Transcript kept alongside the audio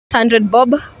600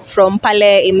 bob from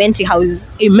pale Imenti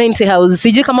House. Imenti House.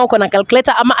 Sijui kama uko na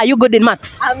calculator ama are you good in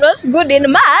maths? I'm not good in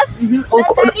math.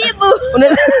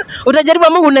 Utajaribu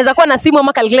ama unaweza kuwa na simu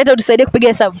ama calculator utusaidie kupiga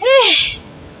hesabu?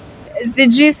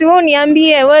 Sijui, si wewe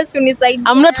niambie, wewe unisaidie.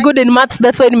 I'm not good in maths,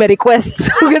 that's why nime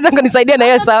request. Ungeweza kunisaidia na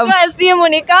hiyo hesabu. Kwa simu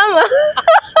ni kama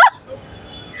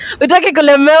utaki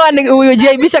kulemewa ni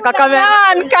ujiaibisha kwa kamera.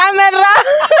 Kamera.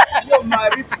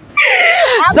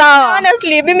 Sawa.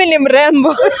 Honestly, mimi ni mrembo.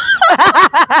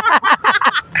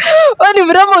 Wewe ni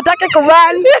mrembo utaki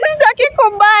kuban. Sitaki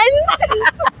kuban.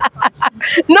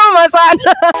 Noma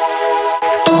sana.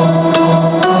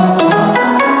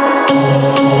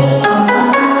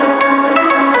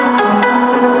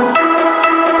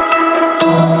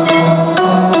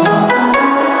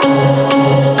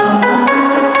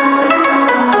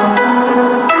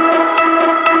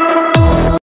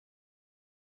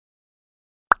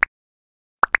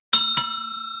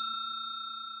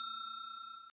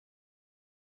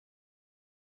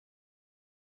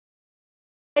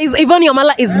 Yvonne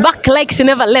Yomala is back like she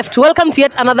never left. Welcome to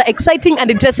yet another exciting and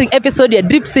interesting episode of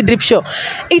Drip Show.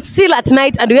 It's still at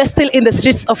night and we are still in the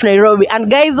streets of Nairobi.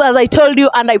 And guys, as I told you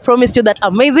and I promised you that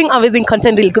amazing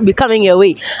content will be coming your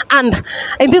way. And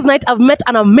in this night, I've met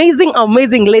an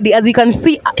amazing lady. As you can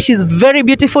see, she's very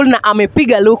beautiful na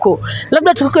amepiga luko.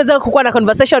 Labda tukiweza kukuwa na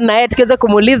conversation na yeye, tukiweza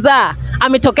kumuuliza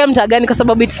ametokea mtaa gani, kwa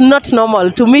sababu it's not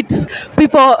normal to meet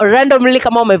people randomly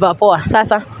kama umevaa poa.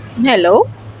 Sasa, hello.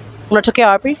 Unatokea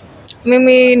wapi?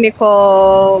 Mimi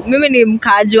ni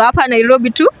mkaaji hapa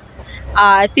Nairobi tu.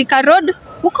 Thika Road,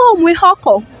 huko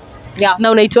MWIHOKO. Yeah.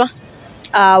 Na unaitwa?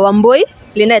 Wamboi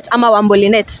Linet ama Wambo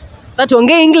Linet. Sasa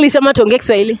tuongee English ama tuongee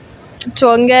Kiswahili?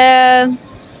 Tuongee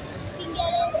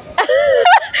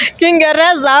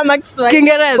Kiingereza ama Kiswahili.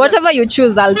 Kiingereza. Whatever you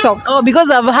choose, I'll talk. Oh, because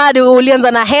I've heard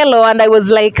ulianza na hello and I was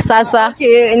like sasa.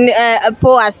 Okay,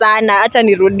 poa sana, acha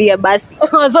nirudie basi.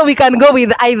 So we can go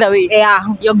with either way. Yeah.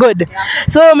 You're good. Yeah.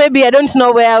 So maybe I don't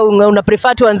know where una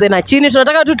prefer tuanze na chini.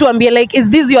 Tunataka tu tuambie like, is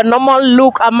this your normal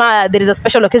look ama there is a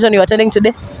special occasion you're attending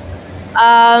today?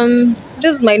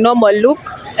 This is my normal look.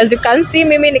 As you can see,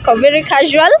 mimi niko very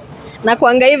casual na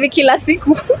kuanga hivi kila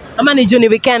siku. Ama ni Juni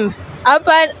weekend?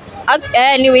 Hapa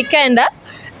ni weekend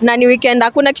na ni weekend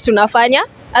hakuna kitu nafanya.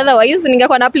 Otherwise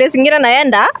ningekuwa na place nyingine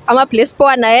naenda ama place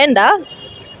poa naenda,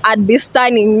 I'd be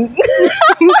stunning.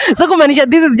 So kumaanisha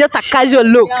this is just a casual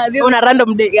look, yeah, on a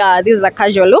random day? Yeah, this is a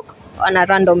casual look on a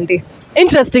random day.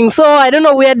 Interesting. So I don't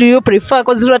know, where do you prefer,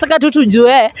 because tunataka tu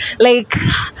tujue like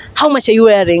how much are you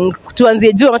wearing?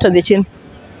 Tuanzie juu ama tuanzie chini?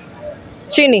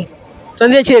 Chini.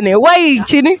 Tuanzie chini. Why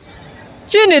chini?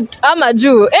 Chini ama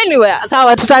juu, anywhere.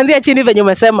 Sawa, tutaanzia chini venye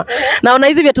umesema. Naona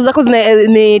hizi viatu zako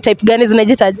ni type gani,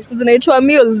 zinajitaje? Zinaitwa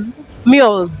mules.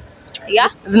 Mules.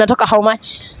 Yeah. Zinatoka how much?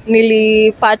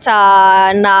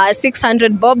 Nilipata na 600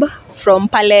 bob from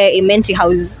pale Imenti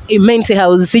House. Imenti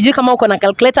House. Sijui kama uko na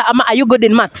calculator ama are you good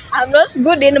in maths? I'm not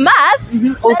good in math.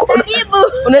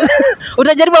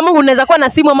 Utajaribu ama unaweza kuwa na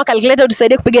simu ama calculator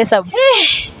utusaidie kupiga hesabu?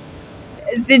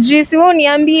 Sijui, si wewe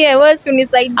niambie, wewe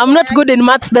unisaidie. I'm not good in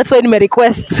maths, that's why nime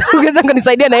request. Ungeweza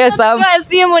kunisaidia na hiyo hesabu? Kwa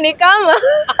simu ni kama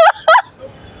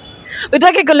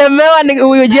utaki kulemewa ni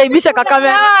ujiaibisha kwa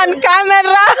kamera.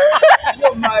 Kamera.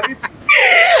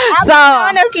 Sawa.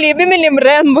 Honestly, mimi ni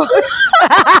mrembo.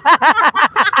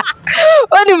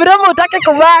 Wewe ni mrembo utaki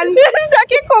kuban.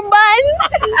 Sitaki kuban.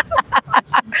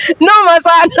 Noma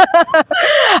sana.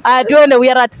 Tuone, we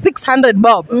are at 600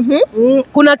 bob.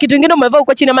 Kuna kitu kingine umevaa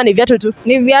huko chini ama ni viatu tu?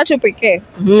 Ni viatu pekee.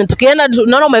 Tukienda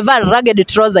naona umevaa rugged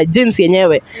trouser jeans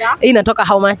yenyewe. Yeah. Inatoka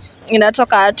how much?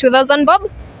 Inatoka 2000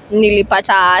 bob.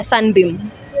 Nilipata Sunbeam.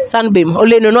 Sunbeam.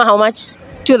 Ulinunua how much?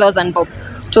 2000 bob.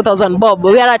 2000 bob.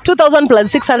 We are at 2000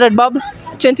 plus 600 bob.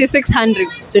 2600.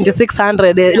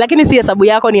 2600. Lakini si hesabu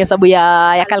yako, ni hesabu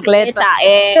ya calculator.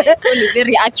 So ni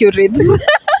very accurate.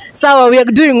 Sawa, we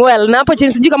are doing well. Na hapo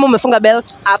chini sijui kama umefunga belt?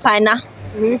 Hapana.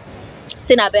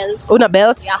 Sina belt. Una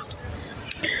belt? Yeah.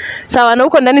 Sawa, na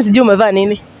huko ndani sijui umevaa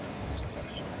nini?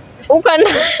 Huko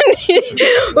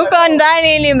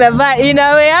ndani nimevaa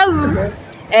innawears.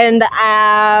 And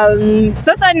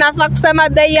sasa ninafaa kusema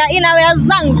bei ya innawears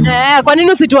zangu. Kwa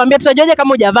nini usituambie, tutajuaje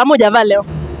kama hujavaa leo?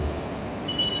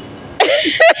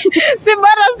 Si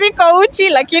bora siko uchi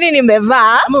lakini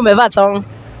nimevaa. Kama umevaa thong?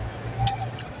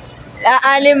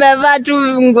 Nimevaa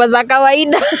tu nguo za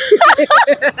kawaida.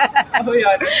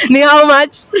 Ni how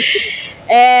much?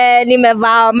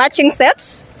 Nimevaa matching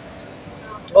sets.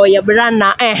 Oh, ya brand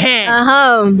na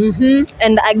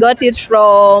And I got it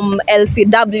from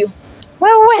LCW.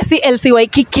 Wewe we si LC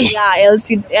Waikiki. Yeah,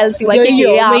 LC Waikiki.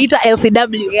 Yeah. Umeita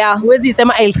LCW. Yeah. Huwezi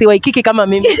sema LC Waikiki kama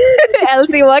mimi.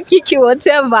 LC Waikiki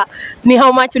whatever. Ni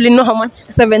how much? Will you know how much?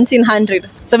 1700.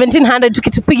 1700.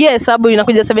 Tukitupigia hesabu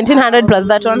inakuja 1700 plus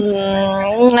that one.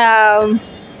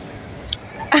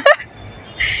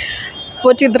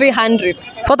 4300.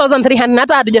 4300.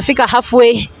 Hata hatujafika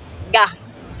halfway. Yeah.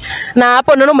 Na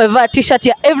hapo naona umevaa t-shirt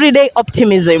ya Everyday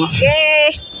Optimism.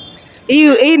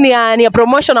 Hii ni ya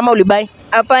promotion ama ulibai?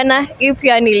 Hapana, hii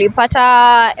pia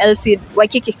nilipata LC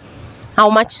Waikiki.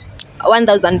 How much?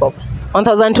 1000 bob.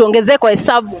 1000 tuongezee kwa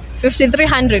hesabu.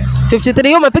 5300.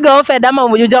 53 umepiga off ama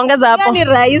hujaongeza hapo? Ni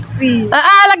rahisi.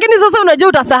 Lakini sasa unajua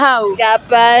utasahau.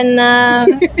 Hapana,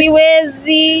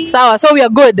 siwezi. Sawa, so we are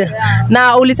good. Yeah.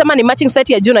 Na ulisema ni matching set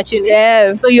ya juu na chini.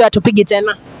 Yeah. So you have to pigi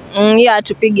tena. Yeah,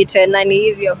 tupigi tena ni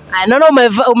hivyo. Naona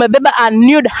umebeba a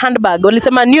nude handbag.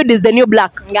 Ulisema nude is the new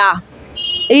black. Yeah.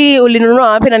 Hii ulinunua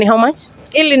wapi na ni how much?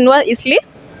 Ilinunua Isli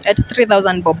at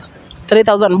 3000 bob.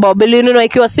 3000 bob. Ulinunua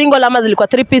ikiwa single ama zilikuwa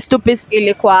 3 piece, 2 piece?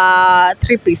 Ilikuwa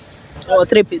 3 piece. Oh,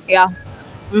 3 piece. Yeah.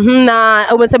 Na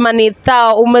umesema ni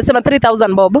umesema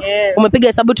 3000 bob. Yeah. Umepiga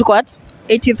hesabu tuko at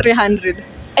 8300.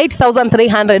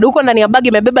 8300. Huko ndani ya bag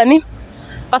imebeba nini?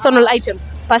 Personal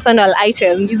items. Personal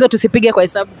items. Hizo tusipige kwa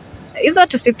hesabu. Hizo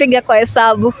tusipige kwa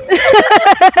hesabu.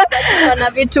 Kuna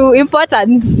vitu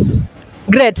important.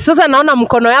 Great. Sasa naona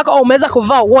mkono yako umeweza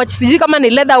kuvaa watch. Sijui kama ni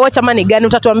leather watch ama ni gani,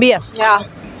 utatuambia? Yeah.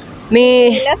 Ni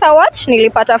leather watch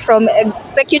nilipata from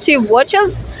Executive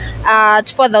Watches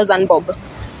at 4000 bob.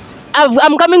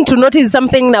 I'm coming to notice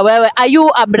something na wewe. Are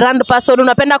you a brand person?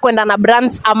 Unapenda kwenda na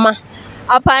brands ama?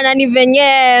 Hapana, ni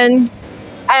venye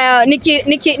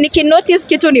niki notice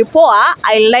kitu ni poa,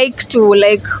 I like to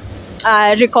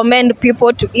recommend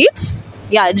people to eat.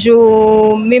 Yeah,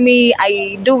 juu mimi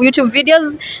I do YouTube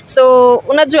videos, so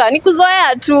unajua ni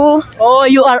kuzoea tu. Oh,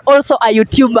 you are also a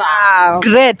YouTuber. Yeah.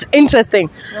 Great, interesting.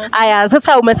 Aya,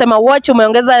 sasa umesema watch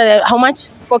umeongeza how much?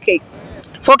 4K.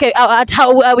 4K.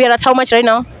 We are at how much right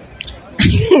now?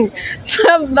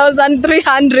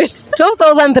 12,300.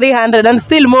 12,300 and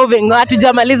still moving.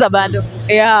 Hatujamaliza bado.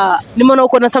 Yeah. Nimeona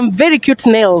uko na some very cute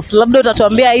nails. Labda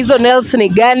utatuambia hizo nails ni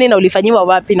gani na ulifanyiwa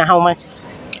wapi na how much?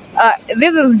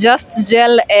 This is just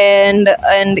gel and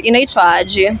inaitwa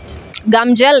aje?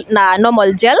 Gum gel na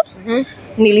normal gel.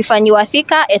 Nilifanyiwa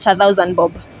thika at 1000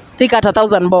 bob. Thika at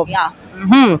 1000 bob. Yeah.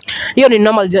 Hiyo ni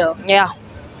normal gel. Yeah.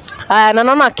 Na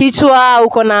naona kichwa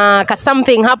uko na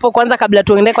something hapo kwanza kabla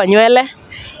tuende kwa nywele.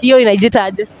 Hiyo inajiita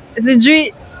aje?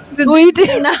 Sijui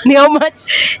ni how much?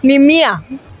 Ni 100.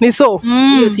 Ni so.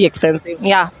 Hiyo si expensive.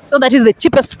 Yeah. So that is the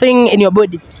cheapest thing in your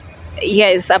body.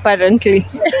 Yes, apparently.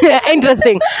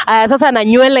 Interesting. Sasa na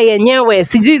nywele yenyewe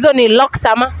sijui hizo ni locks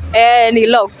ama? Ni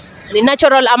locks. Ni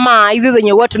natural ama hizi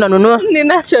zenye watu tunanunua? Ni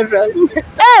natural.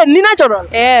 Ni natural?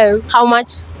 How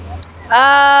much?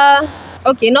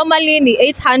 Okay, normally ni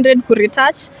 800 ku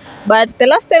retouch, but the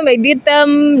last time I did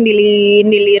them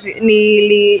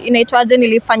inaitwaje,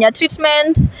 nilifanya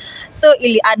treatment, so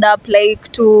ili add up like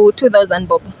to 2000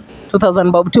 bob.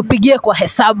 2000 bob. Tupigie kwa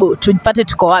hesabu tupate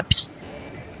tuko wapi.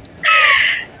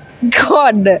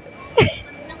 God.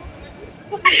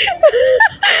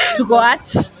 Tuko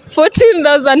at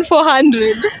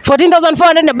 14,400.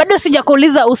 14,400 na bado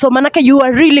sijakuuliza uso, manake you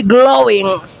are really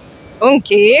glowing.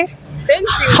 Okay. Thank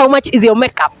you. How much is your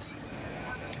makeup?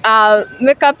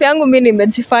 Makeup yangu mimi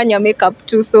nimejifanya makeup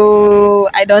tu, so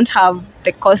I don't have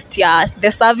the cost ya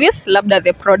the service, labda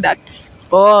the products.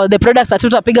 Oh, the products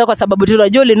hatutapiga kwa sababu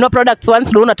tunajua ulinunua products once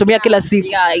ndio unatumia kila siku.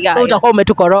 Yeah, so utakuwa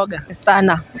umetukoroga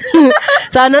sana.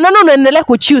 Sana naona unaendelea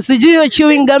kuchew. Sijui hiyo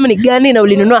chewing gum ni gani na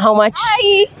ulinunua how much?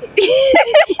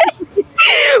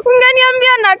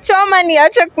 Ungeniambia nachoma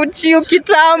niache kuchew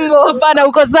kitambo. Hapana,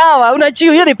 uko sawa.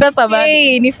 Unachew, hiyo ni pesa bana.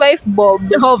 Ni 5 bob.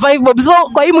 Oh, 5 bob. So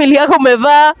kwa hii mwili yako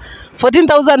umevaa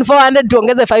 14,400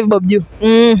 tuongeze 5 bob juu.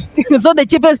 So the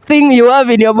cheapest thing you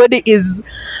have in your body is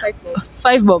 5 bob.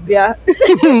 5 bob. Yeah.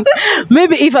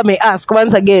 Maybe if I may ask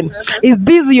once again, is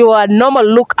this your normal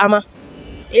look ama?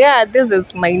 Yeah, this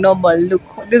is my normal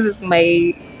look. This is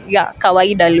my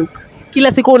kawaida look.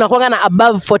 Kila siku unakuanga na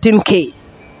above 14k.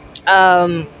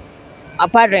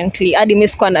 Apparently hadi mimi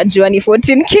sikuwa najua ni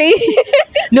 14k.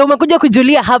 Ndio umekuja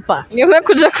kujulia hapa?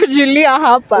 Nimekuja kujulia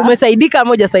hapa. Umesaidika ama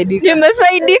hujasaidika?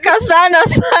 Nimesaidika sana.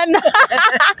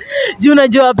 Juu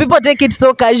unajua people take it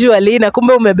so casually na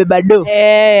kumbe umebeba do.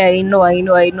 I know.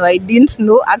 I didn't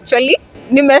know actually.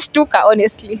 Nimeshtuka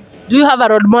honestly. Do you have a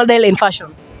role model in fashion?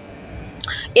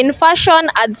 In fashion,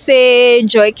 I'd say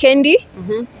Joy Candy.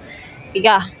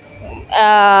 Yeah.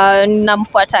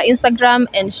 Namfuata Instagram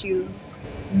and she's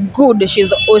good.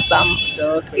 She's awesome.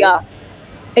 Okay. Yeah.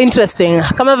 Interesting.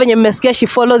 Kama venye mmesikia, she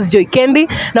follows Joy Candy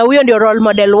na huyo ndio role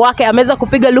model wake. Ameweza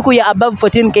kupiga luku ya above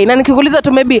 14k. Na nikikuuliza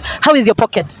tu maybe how is your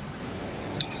pocket?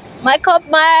 My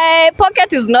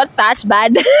pocket is not that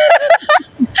bad.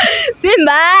 Si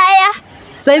mbaya.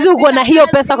 Saizi uko na hiyo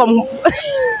pesa kwa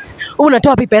unatoa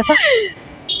wapi pesa?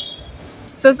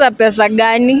 Sasa pesa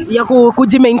gani? Ya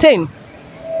kujimaintain.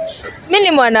 Mimi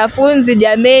ni mwanafunzi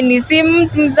jameni, si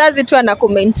mzazi tu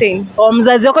anakumaintain.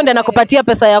 Mzazi wako ndiye anakupatia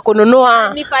pesa ya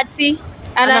kununua. Nipati.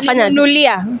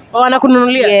 Ananinunulia.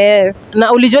 Anakununulia? Yeah.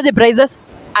 Na ulijuaje prices?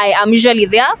 I am usually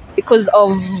there because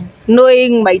of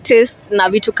knowing my taste na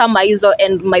vitu kama hizo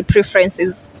and my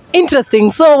preferences.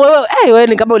 Interesting. So wewe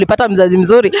ni kama ulipata mzazi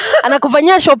mzuri.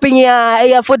 Anakufanyia shopping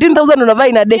ya 14,000 unavaa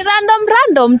in a day.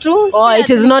 Random tu. Oh, it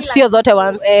is not sio zote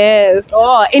once.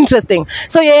 Oh, interesting.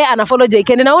 So yeye ana follow Joy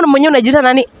Candy. Na wewe mwenyewe unajiita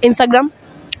nani Instagram?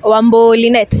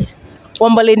 Wambolinet.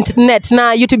 Wambolinet.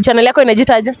 Na YouTube channel yako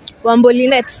inajiita aje?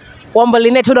 Wambolinet.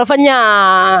 Wambolinet. Unafanya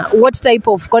what type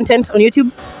of content on YouTube?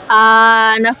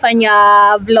 Nafanya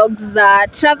vlogs za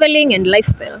traveling and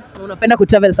lifestyle. Unapenda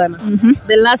kutravel sana.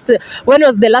 When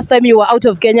was the last time you were out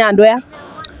of Kenya and where?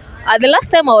 The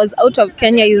last time I was out of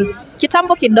Kenya is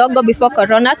kitambo kidogo before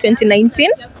Corona, 2019.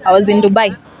 I was in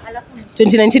Dubai.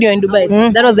 2019 you were in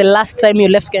Dubai. That was the last time you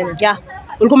left Kenya. Yeah.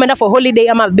 Ulikuwa umeenda for holiday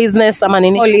ama business ama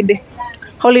nini?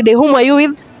 Holiday. Whom were you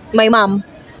with? My mom.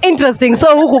 Interesting.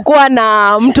 So hukukuwa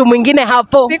na mtu mwingine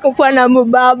hapo? Sikukuwa na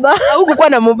mubaba. Hukukuwa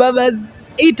na mubabas?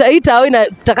 Ita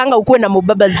inatakanga ukuwe na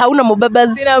mubabas. Hauna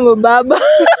mubabas? Sina mubaba.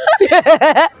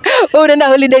 Wewe unaenda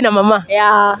holiday na mama?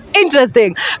 Yeah.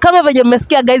 Interesting. Kama venye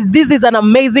mmesikia guys, this is an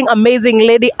amazing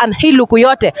lady and hii look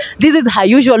yote, this is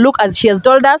her usual look as she has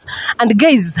told us. And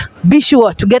guys, be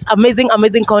sure to get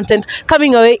amazing content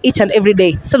coming away each and every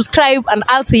day. Subscribe and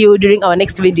I'll see you during our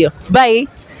next video. Bye.